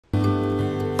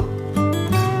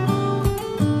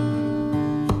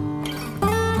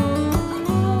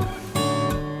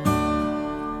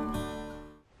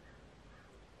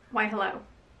Why hello.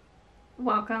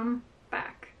 Welcome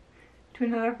back to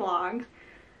another vlog.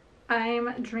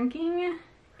 I'm drinking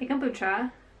a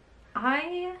kombucha.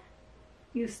 I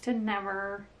used to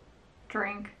never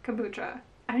drink kombucha.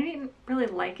 I didn't really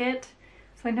like it,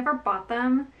 so I never bought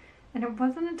them. And it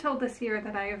wasn't until this year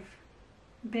that I've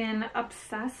been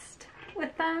obsessed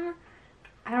with them.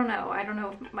 I don't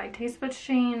know if my taste buds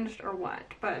changed or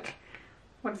what, but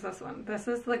what is this one? This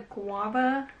is the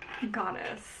Guava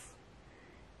Goddess.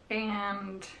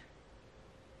 And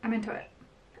I'm into it.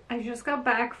 I just got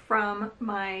back from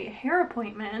my hair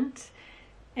appointment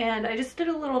and I just did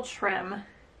a little trim.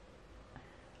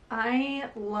 I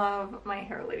love my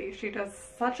hair lady. She does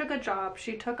such a good job.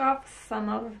 She took off some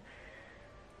of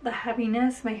the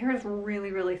heaviness. My hair is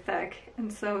really thick,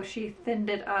 and so she thinned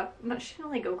it up. She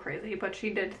didn't like go crazy, but she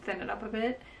did thin it up a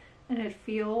bit, and it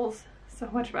feels so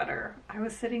much better. I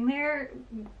was sitting there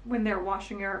when they're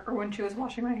washing her, or when she was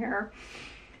washing my hair.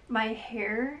 My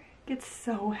hair gets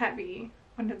so heavy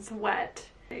when it's wet.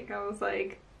 I was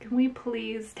like, can we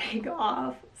please take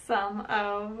off some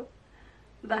of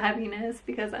the heaviness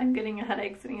because I'm getting a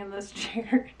headache sitting in this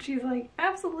chair? She's like,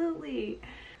 absolutely.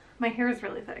 My hair is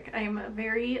really thick. I'm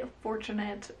very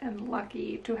fortunate and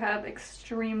lucky to have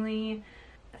extremely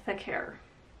thick hair,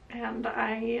 and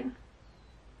I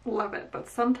love it. But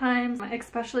sometimes,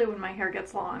 especially when my hair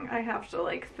gets long, I have to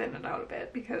like thin it out a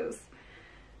bit because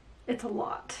it's a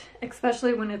lot,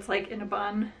 especially when it's like in a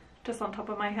bun just on top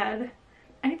of my head.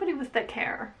 Anybody with thick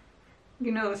hair,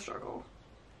 you know the struggle.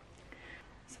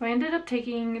 So I ended up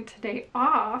taking today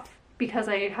off because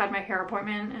I had my hair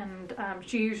appointment, and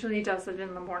she usually does it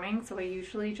in the morning, so I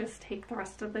usually just take the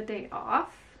rest of the day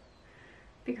off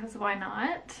because why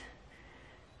not?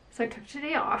 So I took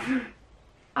today off.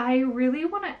 I really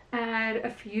want to add a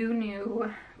few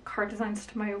new card designs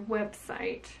to my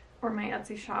website or my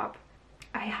Etsy shop.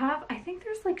 I think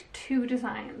there's like 2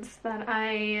 designs that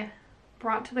I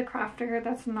brought to the craft fair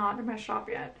that's not in my shop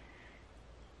yet,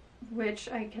 which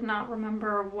I cannot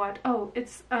remember what. Oh,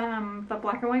 it's the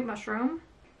black and white mushroom,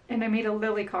 and I made a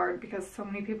lily card because so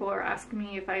many people are asking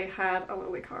me if I had a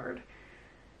lily card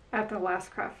at the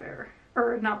last craft fair,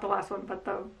 or not the last one, but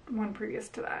the one previous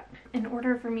to that. In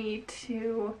order for me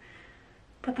to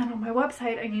put that on my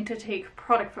website, I need to take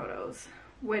product photos,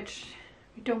 which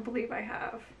I don't believe I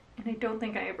have. And I don't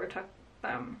think I ever took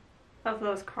them of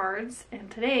those cards.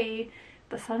 And today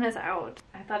the sun is out.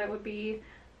 I thought it would be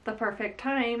the perfect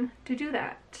time to do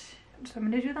that. So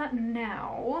I'm going to do that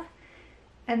now.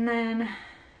 And then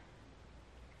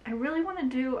I really want to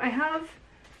do, I have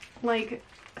like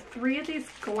 3 of these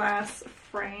glass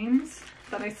frames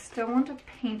that I still want to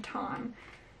paint on.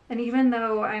 And even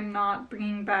though I'm not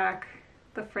bringing back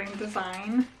the frame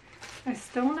design, I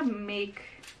still want to make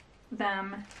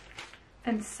them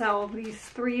and sell these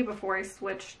 3 before I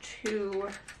switch to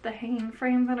the hanging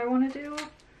frame that I want to do.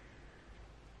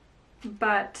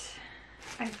 But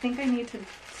I think I need to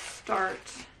start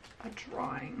a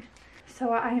drawing.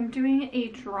 So I'm doing a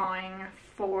drawing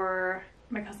for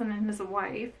my cousin and his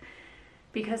wife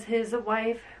because his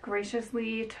wife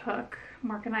graciously took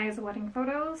Mark and I's wedding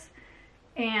photos,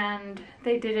 and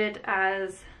they did it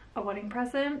as a wedding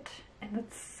present, and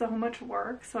it's so much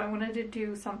work, so I wanted to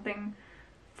do something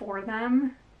for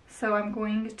them. So I'm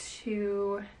going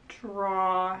to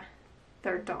draw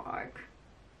their dog,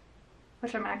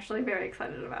 which I'm actually very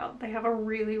excited about. They have a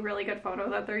really good photo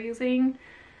that they're using,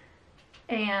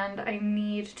 and I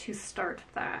need to start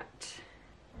that.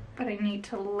 But I need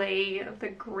to lay the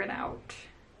grid out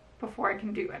before I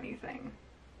can do anything.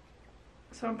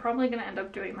 So I'm probably going to end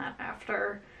up doing that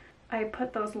after I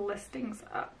put those listings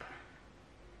up.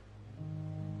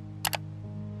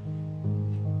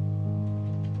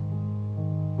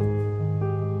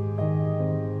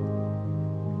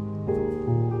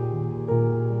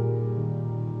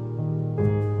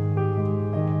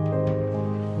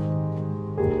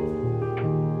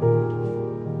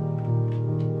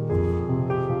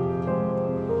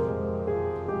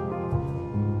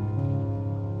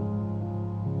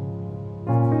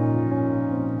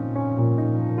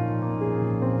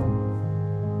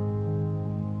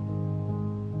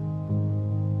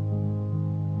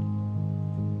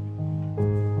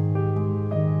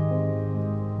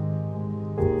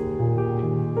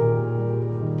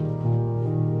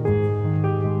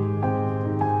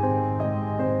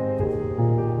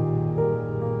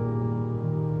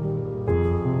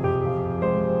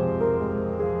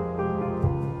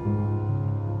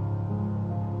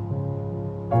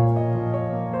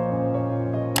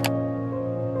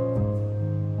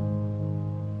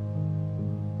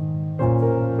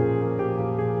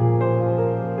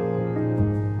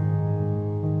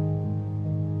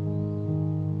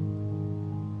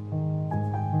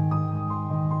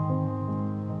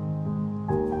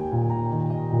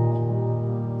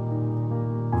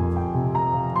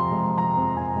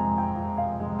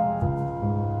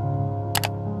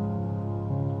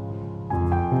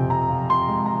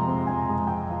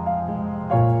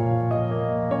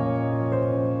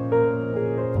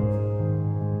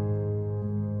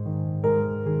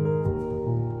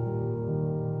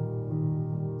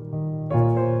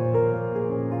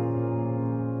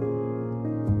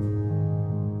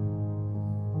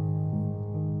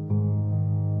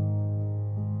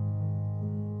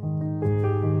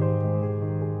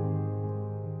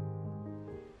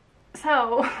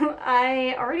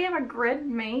 I already have a grid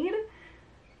made,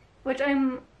 which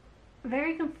I'm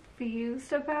very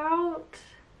confused about.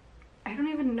 I don't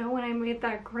even know when I made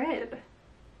that grid.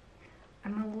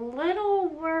 I'm a little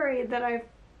worried that I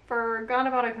forgot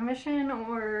about a commission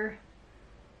or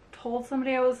told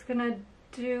somebody I was gonna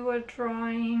do a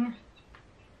drawing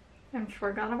and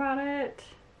forgot about it.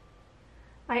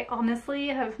 I honestly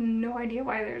have no idea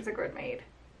why there's a grid made.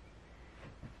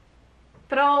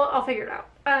 But I'll figure it out.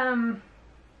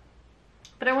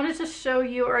 But I wanted to show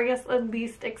you, or I guess at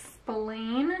least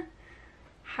explain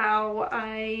how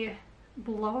I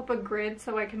blow up a grid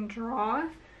so I can draw.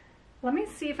 Let me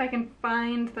see if I can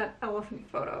find that elephant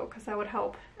photo, because that would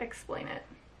help explain it.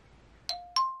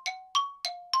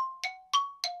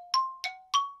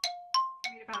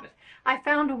 I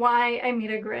found why I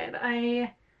made a grid.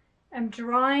 I am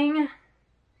drawing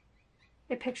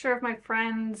a picture of my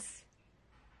friend's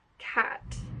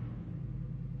cat.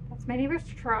 That's my neighbor's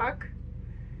truck.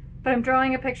 But I'm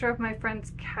drawing a picture of my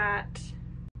friend's cat.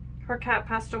 Her cat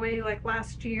passed away like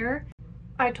last year.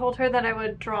 I told her that I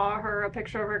would draw her a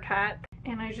picture of her cat,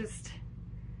 and I just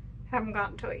haven't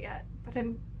gotten to it yet. But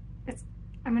I'm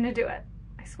gonna do it,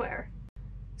 I swear.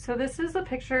 So this is a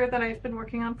picture that I've been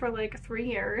working on for like 3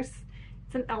 years.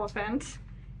 It's an elephant,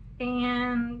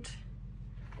 and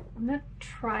I'm gonna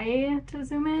try to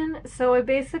zoom in. So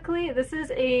basically, this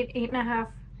is a 8.5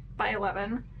 by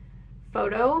 11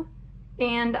 photo,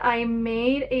 and I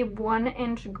made a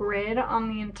 1-inch grid on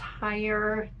the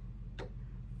entire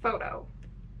photo.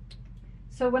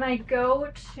 So when I go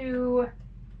to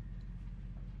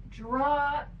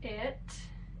draw it,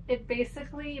 it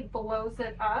basically blows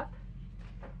it up.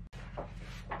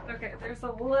 Okay, there's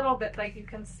a little bit that you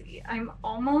can see. I'm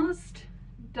almost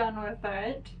done with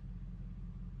it.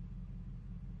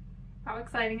 How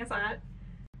exciting is that?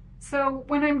 So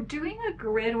when I'm doing a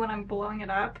grid, when I'm blowing it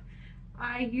up,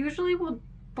 I usually will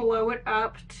blow it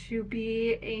up to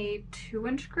be a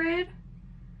 2-inch grid,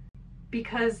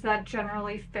 because that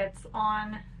generally fits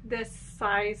on this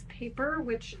size paper,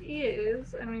 which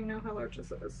is, I don't even know how large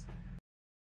this is.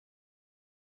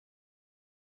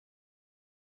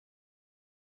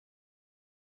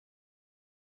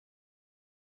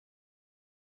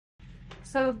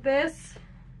 So this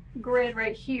grid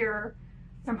right here,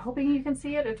 I'm hoping you can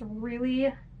see it. It's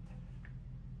really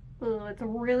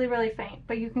faint,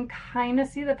 but you can kind of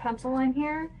see the pencil line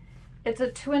here. It's a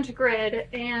 2-inch grid,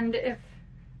 and if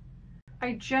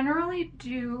I generally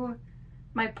do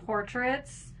my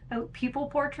portraits, people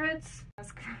portraits.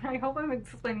 I hope I'm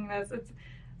explaining this.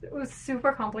 It was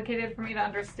super complicated for me to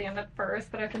understand at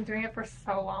first, but I've been doing it for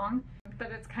so long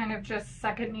that it's kind of just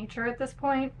second nature at this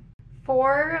point.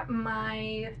 For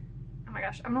my, oh my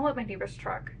gosh, I'm gonna let my neighbor's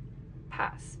truck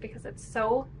pass because it's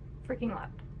so freaking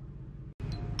loud.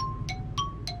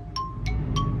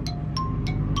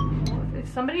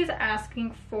 If somebody's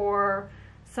asking for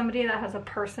somebody that has a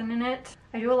person in it,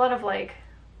 I do a lot of like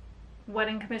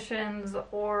wedding commissions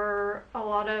or a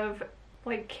lot of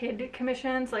like kid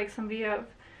commissions, like somebody of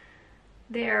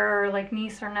their like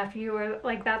niece or nephew or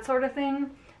like that sort of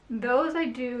thing. Those I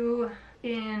do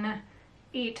in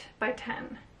 8 by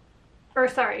 10, or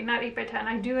sorry, not 8 by 10.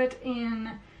 I do it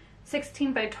in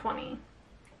 16 by 20.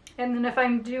 And then if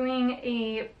I'm doing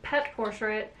a pet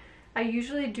portrait, I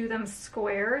usually do them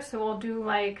square, so I'll do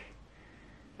like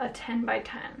a 10 by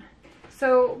 10.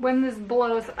 So when this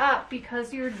blows up,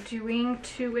 because you're doing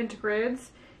 2-inch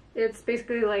grids, it's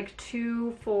basically like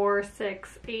 2, 4,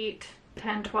 6, 8,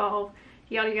 10, 12,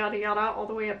 yada yada yada, all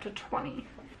the way up to 20.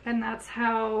 And that's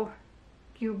how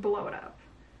you blow it up.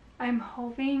 I'm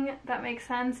hoping that makes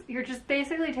sense. You're just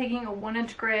basically taking a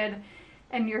 1-inch grid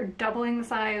and you're doubling the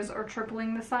size or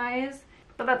tripling the size,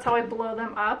 but that's how I blow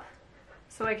them up,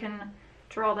 so I can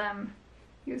draw them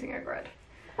using a grid.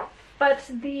 But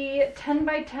the 10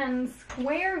 by 10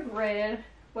 square grid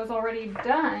was already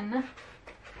done,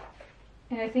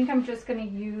 and I think I'm just gonna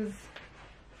use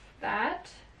that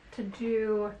to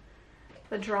do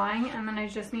the drawing, and then I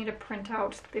just need to print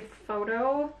out the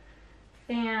photo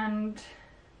and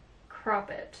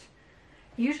crop it.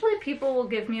 Usually people will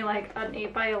give me like an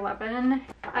 8 by 11.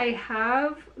 I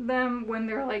have them, when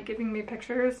they're like giving me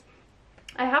pictures,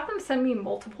 I have them send me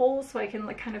multiples so I can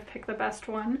like kind of pick the best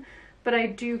one, but I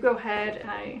do go ahead and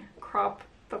I crop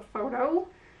the photo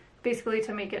basically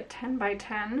to make it 10 by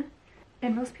 10,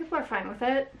 and most people are fine with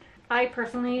it. I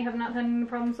personally have not had any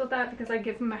problems with that because I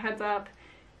give them a heads up.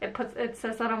 It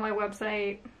says that on my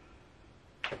website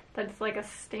that it's like a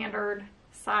standard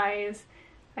size.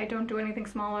 I don't do anything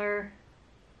smaller.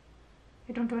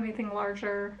 I don't do anything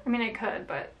larger. I mean, I could,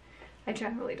 but I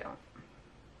generally don't.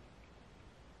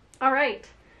 All right.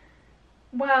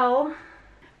 Well,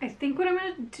 I think what I'm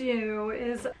gonna do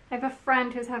is, I have a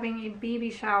friend who's having a baby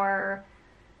shower,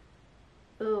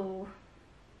 in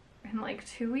like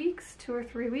 2 weeks, 2 or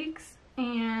 3 weeks,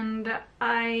 and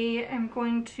I am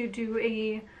going to do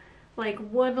a like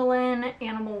woodland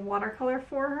animal watercolor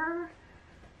for her.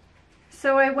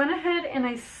 So I went ahead and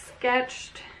I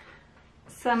sketched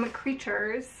some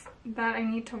creatures that I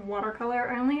need to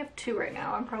watercolor. I only have 2 right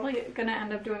now. I'm probably gonna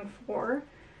end up doing 4.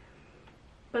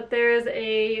 But there's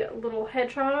a little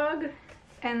hedgehog,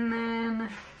 and then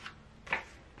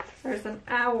there's an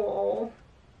owl.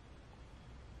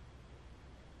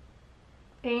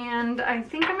 And I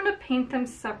think I'm gonna paint them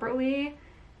separately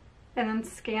and then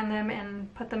scan them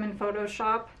and put them in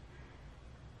Photoshop.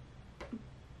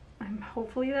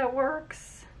 Hopefully that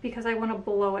works because I want to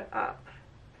blow it up.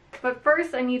 But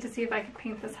first I need to see if I can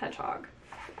paint this hedgehog.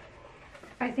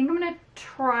 I think I'm gonna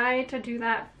try to do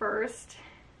that first,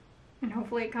 and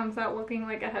hopefully it comes out looking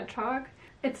like a hedgehog.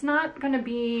 It's not gonna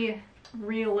be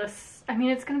realistic. I mean,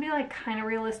 it's gonna be like kind of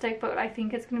realistic, but I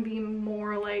think it's gonna be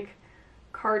more like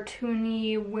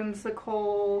cartoony,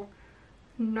 whimsical,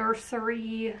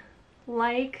 nursery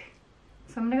like.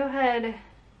 So I'm gonna go ahead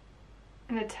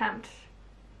and attempt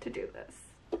to do this.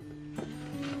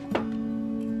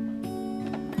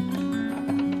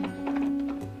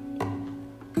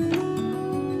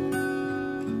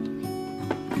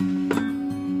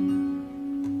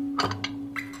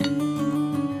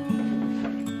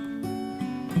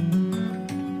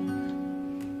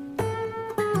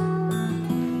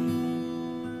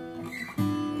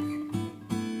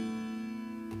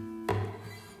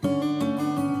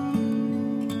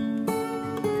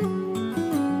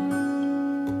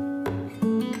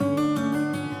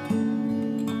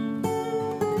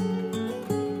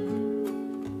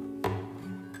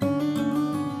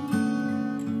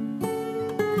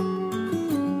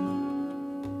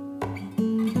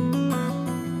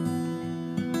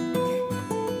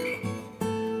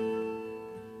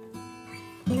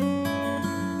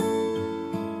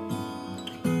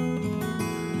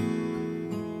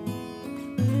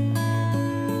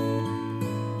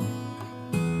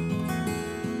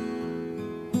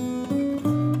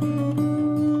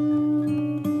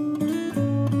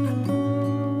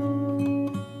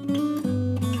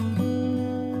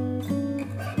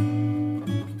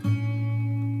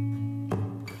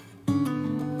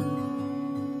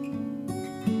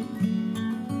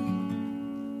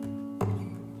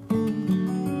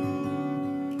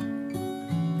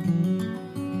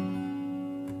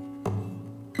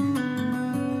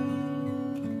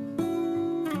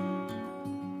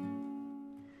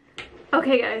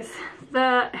 Okay guys,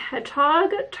 the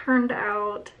hedgehog turned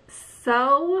out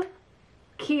so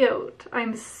cute.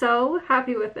 I'm so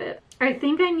happy with it. I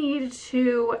think I need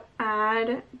to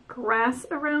add grass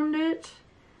around it,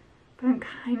 but I'm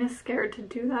kind of scared to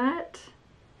do that.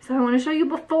 So I want to show you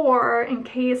before in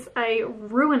case I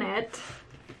ruin it,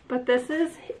 but this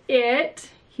is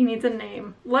it. He needs a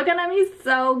name. Look at him, he's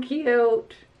so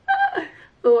cute.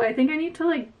 Oh, I think I need to,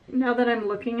 like, now that I'm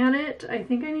looking at it, I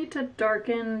think I need to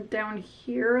darken down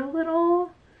here a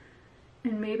little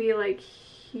and maybe like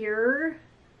here.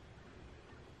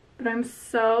 But I'm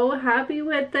so happy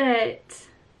with it.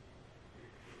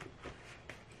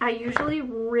 I usually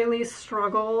really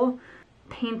struggle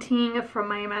painting from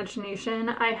my imagination.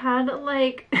 I had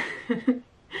like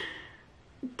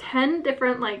 10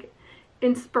 different like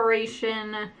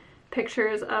inspiration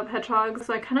pictures of hedgehogs,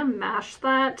 so I kind of mashed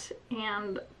that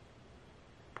and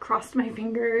crossed my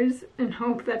fingers and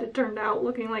hope that it turned out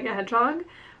looking like a hedgehog,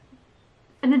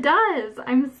 and it does.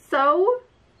 I'm so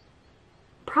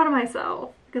proud of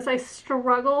myself because I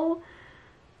struggle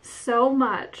so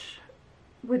much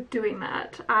with doing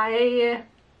that. I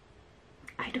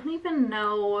don't even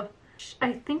know.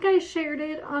 I think I shared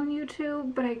it on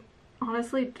YouTube, but I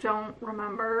honestly don't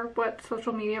remember what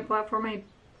social media platform I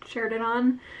shared it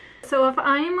on. So if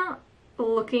I'm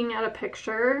looking at a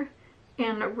picture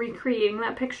and recreating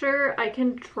that picture, I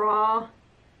can draw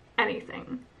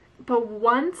anything. But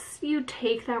once you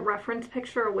take that reference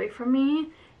picture away from me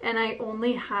and I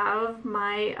only have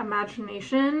my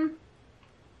imagination,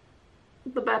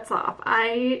 the bet's off.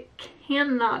 I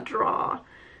cannot draw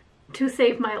to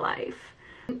save my life.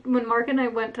 When Mark and I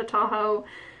went to Tahoe,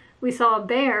 we saw a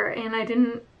bear, and I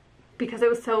didn't, because it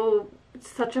was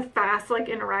such a fast like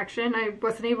interaction, I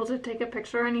wasn't able to take a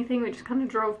picture or anything. We just kind of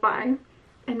drove by,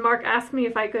 and Mark asked me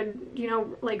if I could, you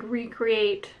know, like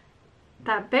recreate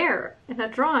that bear in a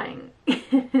drawing.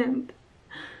 And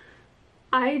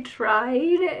I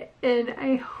tried, and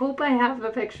I hope I have the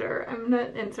picture. I'm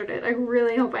gonna insert it. I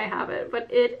really hope I have it,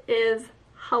 but it is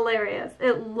hilarious.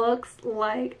 It looks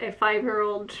like a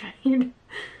 5-year-old tried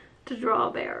to draw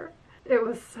a bear. It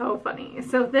was so funny.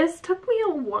 So this took me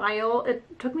a while. It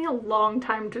took me a long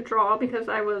time to draw because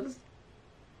I was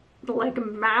like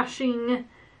mashing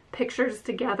pictures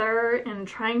together and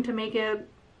trying to make it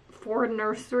for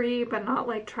nursery, but not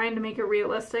like trying to make it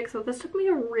realistic. So this took me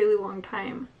a really long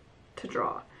time to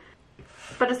draw.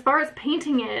 But as far as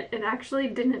painting it, it actually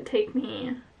didn't take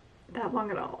me that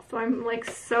long at all. So I'm like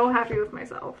so happy with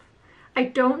myself. I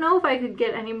don't know if I could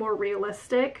get any more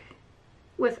realistic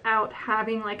without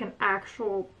having like an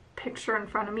actual picture in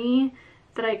front of me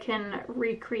that I can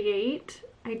recreate.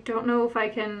 I don't know if I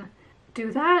can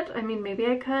do that. I mean, maybe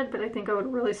I could, but I think I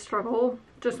would really struggle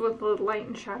just with the light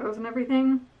and shadows and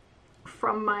everything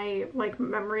from my like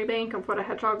memory bank of what a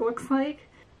hedgehog looks like.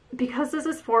 Because this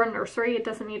is for a nursery, it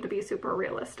doesn't need to be super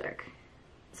realistic.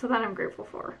 So that I'm grateful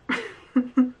for.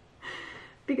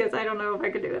 Because I don't know if I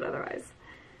could do it otherwise.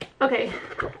 Okay,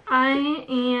 I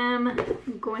am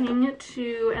going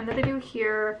to end the video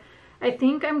here. I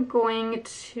think I'm going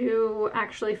to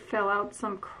actually fill out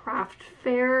some craft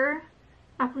fair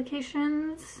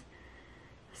applications.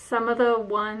 Some of the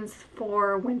ones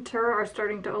for winter are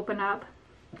starting to open up,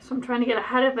 so I'm trying to get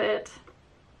ahead of it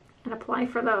and apply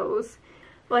for those.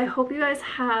 Well, I hope you guys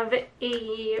have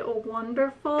a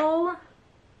wonderful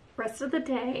rest of the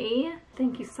day.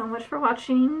 Thank you so much for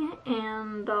watching,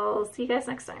 and I'll see you guys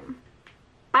next time.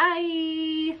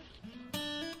 Bye!